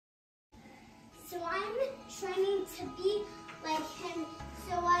So I'm training to be like him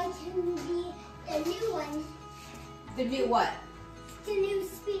so I can be the new one. The new what? The new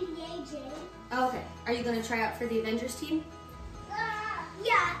Speedy AJ. Oh, okay. Are you going to try out for the Avengers team?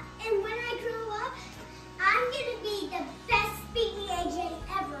 Yeah, and when I grow up, I'm going to be the best Speedy AJ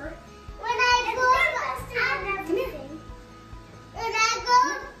ever. When I grow up,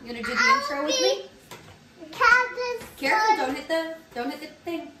 You going to do the intro with me? Careful, don't hit the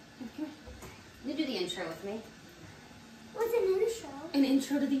thing. Come here. You do the intro with me. What's an intro? An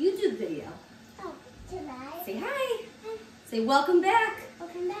intro to the YouTube video. Oh, did I? Say hi. Say welcome back.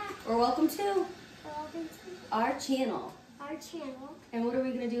 Welcome back. Or welcome to Welcome to our channel. our channel. And what are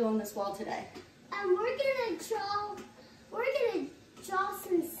we going to do on this wall today? We're gonna draw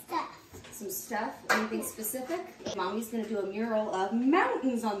some stuff. Some stuff? Anything specific? Mommy's going to do a mural of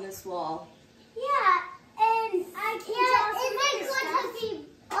mountains on this wall. Yeah, and I can draw some stuff.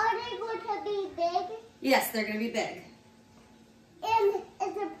 Are they going to be big? Yes, they're going to be big. And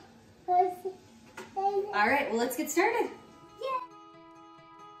is a person. All right, well, let's get started. Yeah.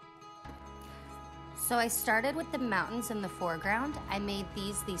 So I started with the mountains in the foreground. I made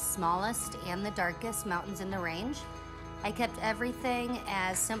these the smallest and the darkest mountains in the range. I kept everything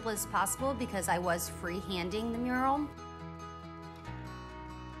as simple as possible because I was freehanding the mural.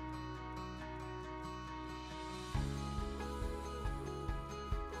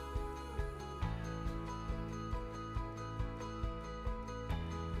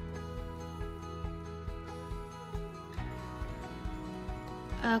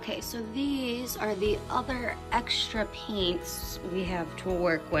 Okay, so these are the other extra paints we have to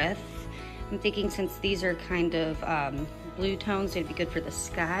work with. I'm thinking since these are kind of blue tones, they'd be good for the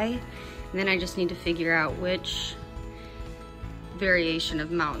sky. And then I just need to figure out which variation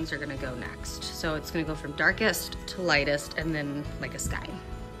of mountains are gonna go next. So it's gonna go from darkest to lightest and then like a sky.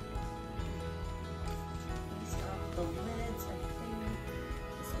 The lids, I think.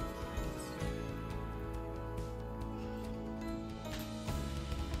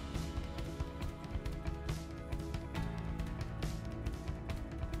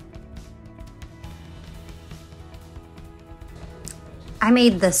 I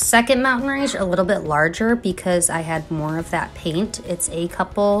made the second mountain range a little bit larger because I had more of that paint. It's a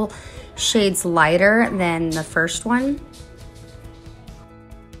couple shades lighter than the first one.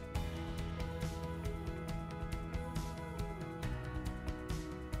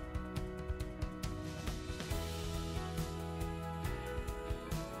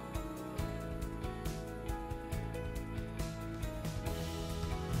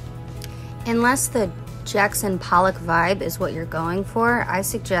 Unless the Jackson Pollock vibe is what you're going for, I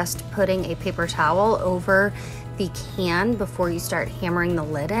suggest putting a paper towel over the can before you start hammering the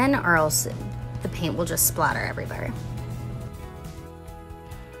lid in, or else the paint will just splatter everywhere.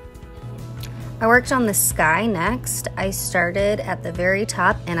 I worked on the sky next. I started at the very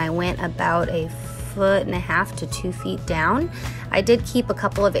top and I went about 1.5 to 2 feet down. I did keep a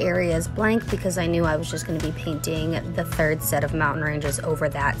couple of areas blank because I knew I was just going to be painting the third set of mountain ranges over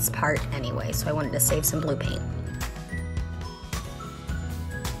that part anyway, so I wanted to save some blue paint.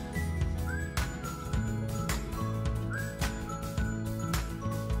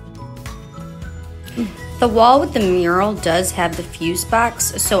 The wall with the mural does have the fuse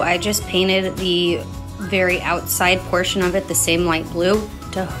box, so I just painted the very outside portion of it the same light blue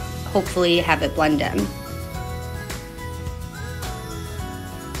to hopefully have it blend in.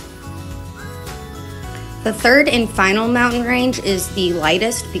 The third and final mountain range is the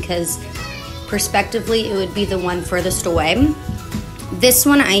lightest because perspectively it would be the one furthest away. This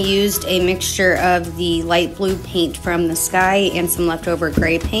one I used a mixture of the light blue paint from the sky and some leftover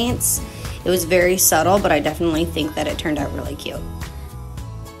gray paints. It was very subtle, but I definitely think that it turned out really cute.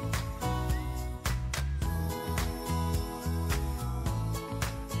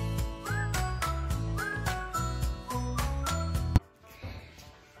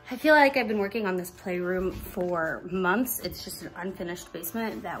 I feel like I've been working on this playroom for months. It's just an unfinished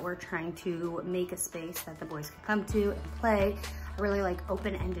basement that we're trying to make a space that the boys can come to and play. I really like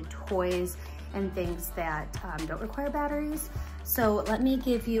open-ended toys and things that don't require batteries. So let me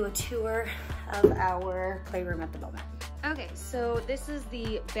give you a tour of our playroom at the moment. Okay, so this is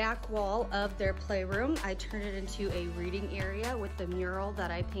the back wall of their playroom. I turned it into a reading area with the mural that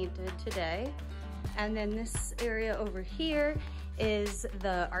I painted today. And then this area over here is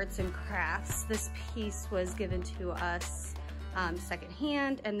the arts and crafts. This piece was given to us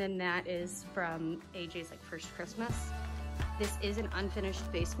secondhand, and then that is from AJ's like first Christmas. This is an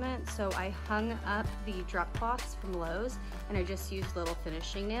unfinished basement, so I hung up the drop cloths from Lowe's and I just used little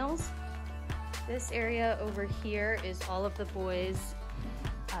finishing nails. This area over here is all of the boys'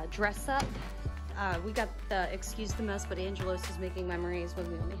 dress up We got the excuse the mess, but Angelos is making memories when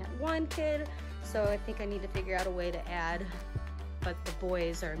we only had one kid. So I think I need to figure out a way to add, but the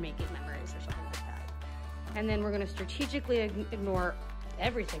boys are making memories or something like that. And then we're gonna strategically ignore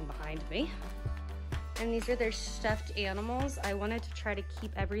everything behind me. And these are their stuffed animals. I wanted to try to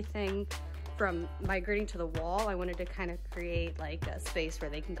keep everything from migrating to the wall. I wanted to kind of create like a space where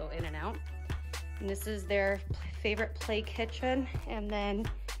they can go in and out. And this is their favorite play kitchen. And then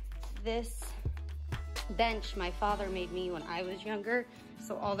this bench my father made me when I was younger.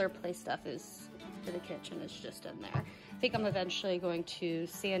 So all their play stuff is for the kitchen, is just in there. I think I'm eventually going to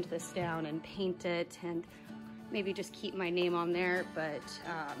sand this down and paint it and maybe just keep my name on there, but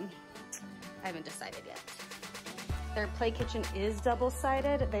I haven't decided yet. Their play kitchen is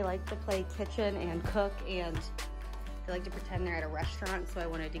double-sided. They like to play kitchen and cook, and they like to pretend they're at a restaurant, so I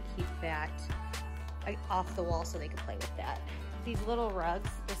wanted to keep that off the wall so they could play with that. These little rugs,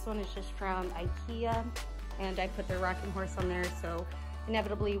 this one is just from IKEA, and I put their rocking horse on there, so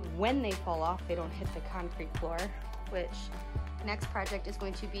inevitably when they fall off, they don't hit the concrete floor, which next project is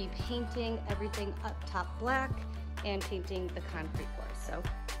going to be painting everything up top black and painting the concrete floor. So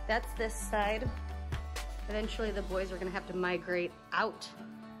that's this side. Eventually the boys are gonna have to migrate out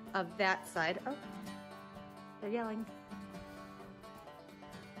of that side. Oh, they're yelling.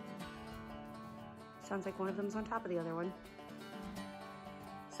 Sounds like one of them's on top of the other one.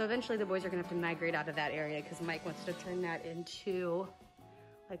 So eventually the boys are gonna have to migrate out of that area because Mike wants to turn that into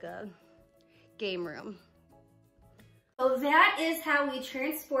like a game room. So that is how we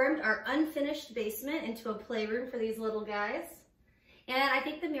transformed our unfinished basement into a playroom for these little guys. And I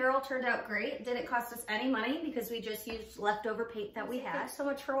think the mural turned out great. It didn't cost us any money because we just used leftover paint that we had. Thanks so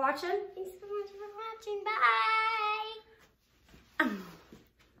much for watching. Thanks so much for watching. Bye.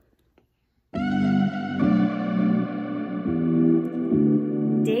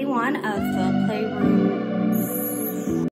 Day one of the